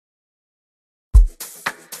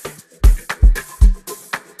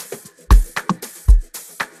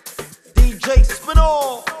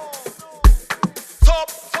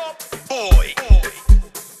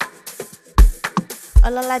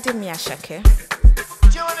Ololademi Asake.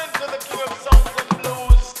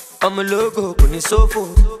 I'm a logo, kò ní sófò,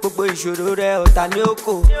 gbogbo ìṣòro rẹ̀ ọ̀tá ní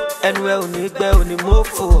oko. Ẹnu ẹ ò ní gbẹ, ò ní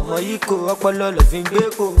mofo, ọmọ yìí kò ọpọlọ lọ fi ń gbé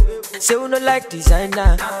kò. Say you no like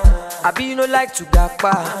designer, àbí you no like to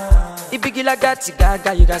gapa. Ibigi laga ti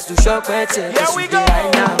gaga, you got to shop it. Yes, we go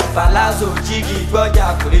right now. Palazzo, jiggy,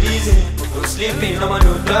 gboja, kole reason. No sleeping, no more,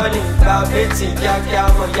 no dulling. About dating,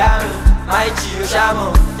 gaga, iyami. My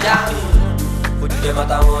oshamo, jami. Dema,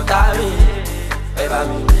 otami,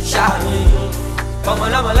 ebami, shey. Come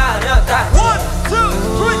on, larin, otami. 1, 2,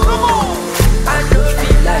 3, come on! I don't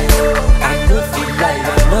feel like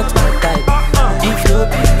you're not my type. If no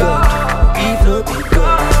be God, I for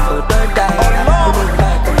don't die. Olohun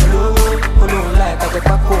like Olohun like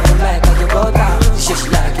ajepako, like ajepako. She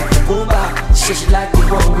like it, kumba. She like the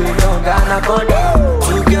one we don't anaconda.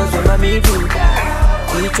 2 girls on my middle.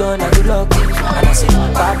 Which one I do luck? And I say,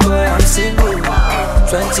 bad boy, I'm single.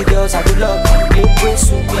 20 girls I do luck.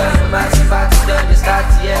 Yeah, massive party done the start,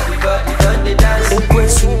 everybody done the dance.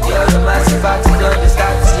 Yeah, massive party done the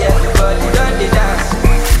start, everybody done the dance.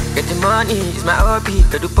 Get the money, it's my hobby.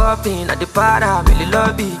 Get the popping at the para, really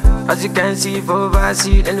lobby. As you can see, for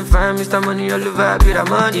overseas, and the fam, Mr. Money all over, be the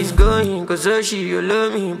money is going. Cause Oshi, you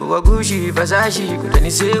love me, but what Gucci, Versace, could any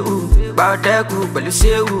say who? Bout that cool, but you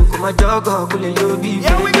say who? Come on, jogger, cool and you be.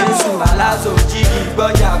 Here we go! Palazzo, jiggy,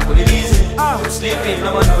 gboja, kole reason. No sleeping,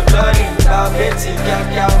 no more, no dulling. Bout dating,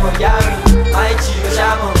 gaga, iyami. My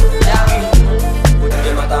oshamo, jami.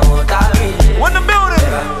 Dema, otami. When the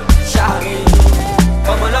building! Shami.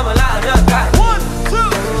 Come on, larin, otami. 1, 2,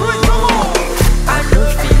 3, come on! I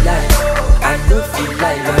don't feel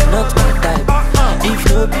like you're not my type. If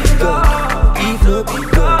no be God, I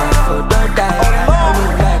for don't die.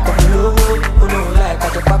 Olohun like Olohun like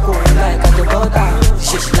ajepako, like ajepako.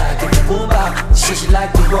 She like it, kumba. She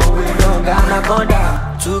like the one we don't anaconda.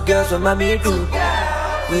 2 girls on my middle.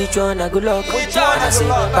 Which one I good luck? And I say,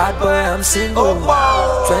 bad boy, I'm single.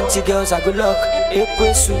 20 girls I good luck. Yeah,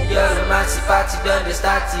 the massive party done the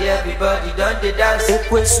start, everybody done the dance.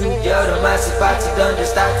 Yeah, the massive party done the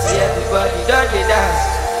start, everybody done the dance.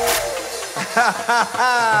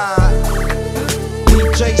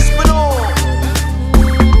 DJ SPINALL.